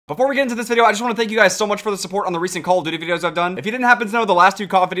Before we get into this video, I just want to thank you guys so much for the support on the recent Call of Duty videos I've done. If you didn't happen to know, the last 2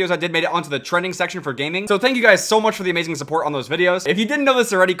 COD videos I did made it onto the trending section for gaming. So thank you guys so much for the amazing support on those videos. If you didn't know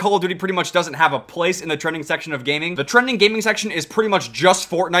this already, Call of Duty pretty much doesn't have a place in the trending section of gaming. The trending gaming section is pretty much just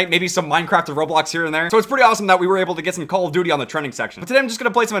Fortnite, maybe some Minecraft or Roblox here and there. So it's pretty awesome that we were able to get some Call of Duty on the trending section. But today I'm just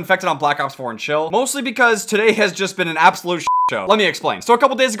gonna play some Infected on Black Ops 4 and chill. Mostly because today has just been an absolute show. Let me explain. So a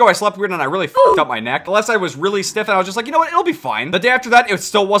couple days ago, I slept weird and I really f***ed up my neck. The left side was really stiff and I was just like, you know what, it'll be fine. The day after that, it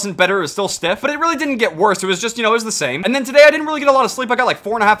still wasn't better, it was still stiff, but it really didn't get worse. It was just, you know, it was the same. And then today, I didn't really get a lot of sleep. I got like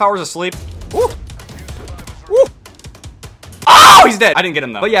 4.5 hours of sleep. Ooh. Ooh. Oh, he's dead. I didn't get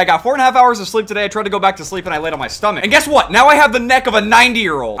him though. But yeah, I got 4.5 hours of sleep today. I tried to go back to sleep and I laid on my stomach. And guess what? Now I have the neck of a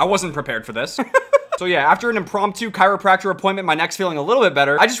 90-year-old. I wasn't prepared for this. So yeah, after an impromptu chiropractor appointment, my neck's feeling a little bit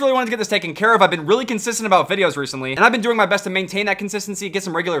better. I just really wanted to get this taken care of. I've been really consistent about videos recently, and I've been doing my best to maintain that consistency, get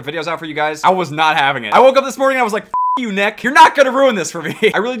some regular videos out for you guys. I was not having it. I woke up this morning and I was like, F you, neck. You're not gonna ruin this for me.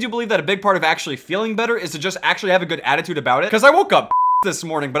 I really do believe that a big part of actually feeling better is to just actually have a good attitude about it. Because I woke up this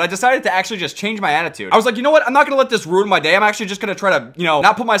morning, but I decided to actually just change my attitude. I was like, you know what? I'm not gonna let this ruin my day. I'm actually just gonna try to, you know,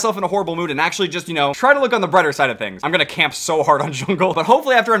 not put myself in a horrible mood and actually just, you know, try to look on the brighter side of things. I'm gonna camp so hard on jungle, but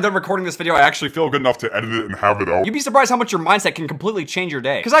hopefully after I'm done recording this video, I actually feel good enough to edit it and have it out. You'd be surprised how much your mindset can completely change your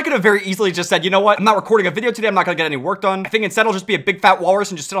day. Because I could have very easily just said, you know what? I'm not recording a video today. I'm not gonna get any work done. I think instead I'll just be a big fat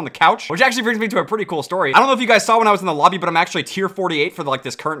walrus and just sit on the couch, which actually brings me to a pretty cool story. I don't know if you guys saw when I was in the lobby, but I'm actually tier 48 for like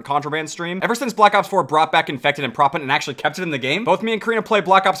this current contraband stream. Ever since Black Ops 4 brought back Infected and Prop It and actually kept it in the game, both me and Karina play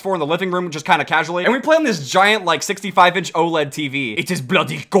Black Ops 4 in the living room just kind of casually, and we play on this giant like 65-inch OLED TV. It is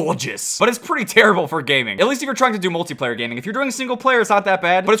bloody gorgeous, but it's pretty terrible for gaming. At least if you're trying to do multiplayer gaming. If you're doing single player, it's not that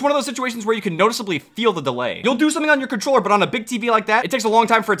bad, but it's one of those situations where you can noticeably feel the delay. You'll do something on your controller, but on a big TV like that, it takes a long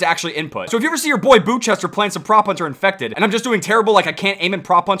time for it to actually input. So if you ever see your boy Bootchester playing some Prop Hunter Infected, and I'm just doing terrible, like I can't aim in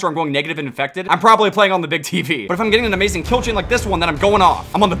Prop Hunter, I'm going negative in Infected, I'm probably playing on the big TV. But if I'm getting an amazing kill chain like this one, then I'm going off.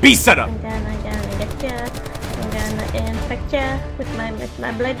 I'm on the beast setup. I'm gonna get ya. I'm gonna infect ya with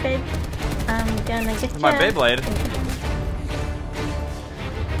my blade babe. I'm gonna get my Beyblade.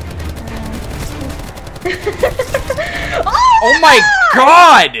 Oh my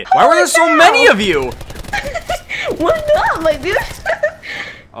god! Why were there so many of you? Why not, my dude?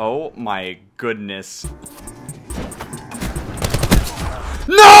 Oh my goodness.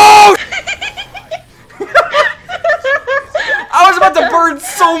 No! I was about to burn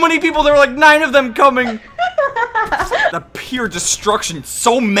so many people. There were like 9 of them coming. The pure destruction.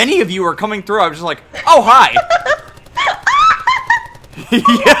 So many of you are coming through. I was just like, oh, hi.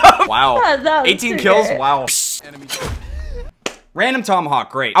 Yeah. Wow. 18 kills. Wow. Random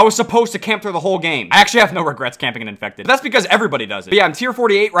tomahawk, great. I was supposed to camp through the whole game. I actually have no regrets camping in Infected. But that's because everybody does it. But yeah, I'm tier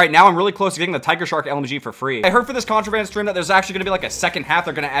 48 right now. I'm really close to getting the Tiger Shark LMG for free. I heard for this contraband stream that there's actually gonna be like a second half.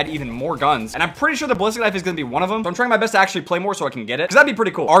 They're gonna add even more guns. And I'm pretty sure the ballistic knife is gonna be one of them. So I'm trying my best to actually play more so I can get it. Because that'd be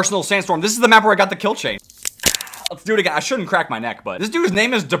pretty cool. Arsenal Sandstorm. This is the map where I got the kill chain. Let's do it again. I shouldn't crack my neck, but this dude's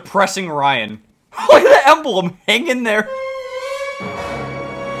name is Depressing Ryan. Look at the emblem hanging there.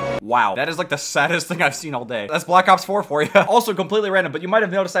 Wow, that is like the saddest thing I've seen all day. That's Black Ops 4 for you. Also completely random, but you might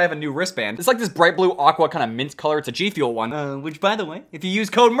have noticed I have a new wristband. It's like this bright blue aqua kind of mint color. It's a G Fuel one, which by the way, if you use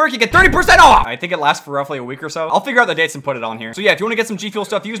code MERC, you get 30% off. I think it lasts for roughly a week or so. I'll figure out the dates and put it on here. So yeah, if you want to get some G Fuel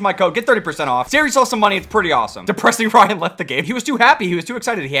stuff, use my code, get 30% off. Save yourself some money, it's pretty awesome. Depressing Ryan left the game. He was too happy, he was too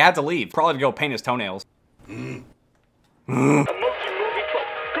excited, he had to leave. Probably to go paint his toenails.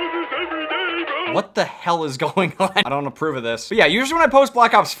 What the hell is going on? I don't approve of this. But yeah, usually when I post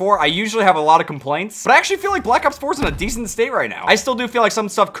Black Ops 4, I usually have a lot of complaints, but I actually feel like Black Ops 4 is in a decent state right now. I still do feel like some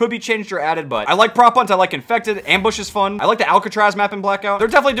stuff could be changed or added, but I like Prop Hunt, I like Infected, Ambush is fun. I like the Alcatraz map in Blackout. They're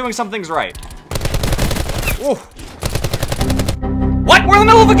definitely doing some things right. Ooh. What? We're in the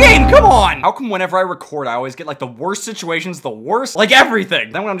middle of a game, come on! How come whenever I record, I always get like the worst situations, the worst, like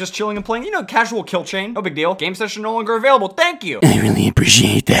everything? Then when I'm just chilling and playing, you know, casual kill chain, no big deal. Game session no longer available, thank you. I really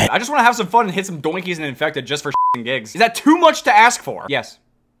appreciate that. I just want to have some fun and hit some doinkies and Infected just for and gigs. Is that too much to ask for? Yes.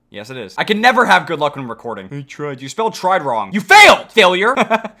 Yes, it is. I can never have good luck when recording. I tried. You spelled tried wrong. You failed! Failure!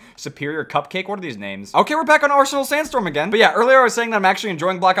 Superior Cupcake? What are these names? Okay, we're back on Arsenal Sandstorm again. But yeah, earlier I was saying that I'm actually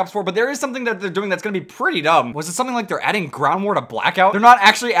enjoying Black Ops 4, but there is something that they're doing that's gonna be pretty dumb. Was it something like they're adding ground war to Blackout? They're not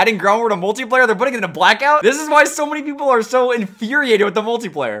actually adding ground war to multiplayer, they're putting it into Blackout? This is why so many people are so infuriated with the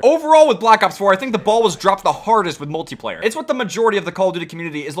multiplayer. Overall with Black Ops 4, I think the ball was dropped the hardest with multiplayer. It's what the majority of the Call of Duty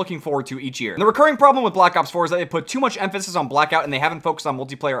community is looking forward to each year. And the recurring problem with Black Ops 4 is that they put too much emphasis on Blackout and they haven't focused on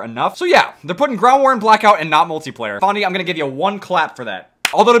multiplayer enough. So yeah, they're putting ground war in Blackout and not multiplayer. Fondy, I'm gonna give you 1 clap for that.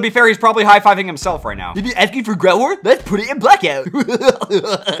 Although to be fair, he's probably high-fiving himself right now. Did you ask me for ground war? Let's put it in Blackout.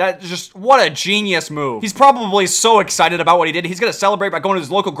 That's just, what a genius move. He's probably so excited about what he did. He's gonna celebrate by going to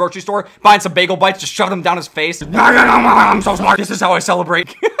his local grocery store, buying some bagel bites, just shoving them down his face. I'm so smart. This is how I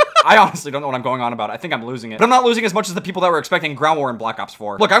celebrate. I honestly don't know what I'm going on about. I think I'm losing it. But I'm not losing as much as the people that were expecting ground war in Black Ops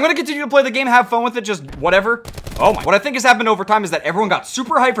 4. Look, I'm gonna continue to play the game, have fun with it, just whatever. Oh my. What I think has happened over time is that everyone got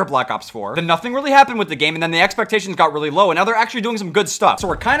super hyped for Black Ops 4. Then nothing really happened with the game, and then the expectations got really low, and now they're actually doing some good stuff. So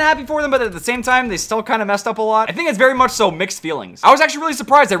we're kind of happy for them, but at the same time, they still kind of messed up a lot. I think it's very much so mixed feelings. I was actually really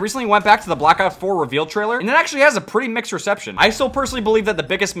surprised. I recently went back to the Black Ops 4 reveal trailer, and it actually has a pretty mixed reception. I still personally believe that the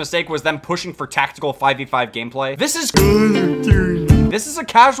biggest mistake was them pushing for tactical 5v5 gameplay. This is a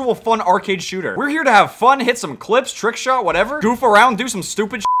casual, fun arcade shooter. We're here to have fun, hit some clips, trick shot, whatever, goof around, do some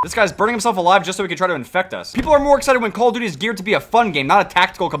stupid shit. This guy's burning himself alive just so he can try to infect us. People are more excited when Call of Duty is geared to be a fun game, not a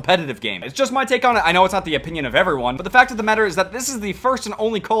tactical competitive game. It's just my take on it. I know it's not the opinion of everyone, but the fact of the matter is that this is the first and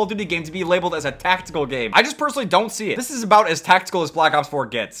only Call of Duty game to be labeled as a tactical game. I just personally don't see it. This is about as tactical as Black Ops 4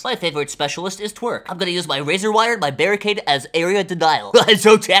 gets. My favorite specialist is twerk. I'm gonna use my razor wire and my barricade as area denial. It's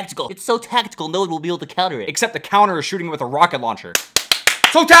so tactical. It's so tactical, no one will be able to counter it. Except the counter is shooting with a rocket launcher.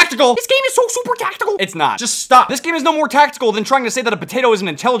 So tactical! This game is so super tactical! It's not. Just stop. This game is no more tactical than trying to say that a potato is an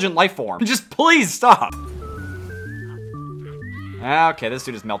intelligent life form. Just please stop. Okay, this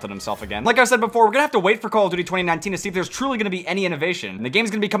dude has melted himself again. Like I said before, we're gonna have to wait for Call of Duty 2019 to see if there's truly gonna be any innovation. And the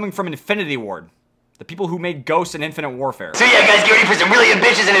game's gonna be coming from Infinity Ward. The people who made Ghost and Infinite Warfare. So yeah, guys, get ready for some really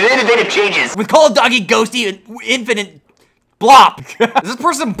ambitious and innovative changes. With Call of Doggy, Ghosty, and Infinite Blop. Is this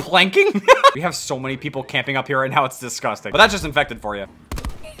person planking? We have so many people camping up here right now, it's disgusting. But that's just infected for you.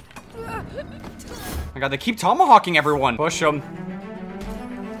 Oh my god, they keep tomahawking everyone. Push them.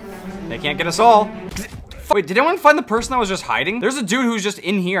 They can't get us all. Wait, did anyone find the person that was just hiding? There's a dude who's just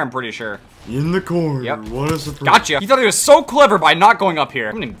in here, I'm pretty sure. In the corner. Yep. What is the Gotcha. He thought he was so clever by not going up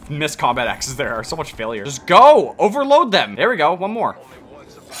here. How many missed combat axes there are? So much failure. Just go. Overload them. There we go. One more.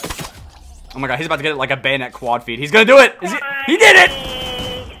 Oh my god, he's about to get it like a bayonet quad feed. He's gonna do it. He did it.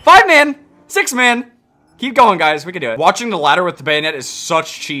 5-man. 6-man. Keep going, guys. We can do it. Watching the ladder with the bayonet is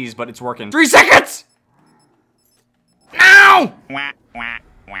such cheese, but it's working. 3 seconds! No!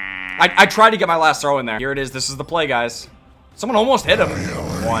 I tried to get my last throw in there. Here it is. This is the play, guys. Someone almost hit him.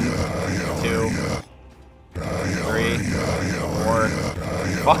 1, 2, 3, 4,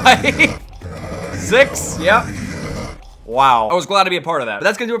 5, 6. Yep. Wow. I was glad to be a part of that. But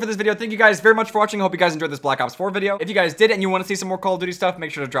that's gonna do it for this video. Thank you guys very much for watching. I hope you guys enjoyed this Black Ops 4 video. If you guys did and you want to see some more Call of Duty stuff,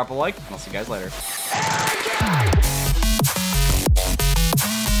 make sure to drop a like, and I'll see you guys later.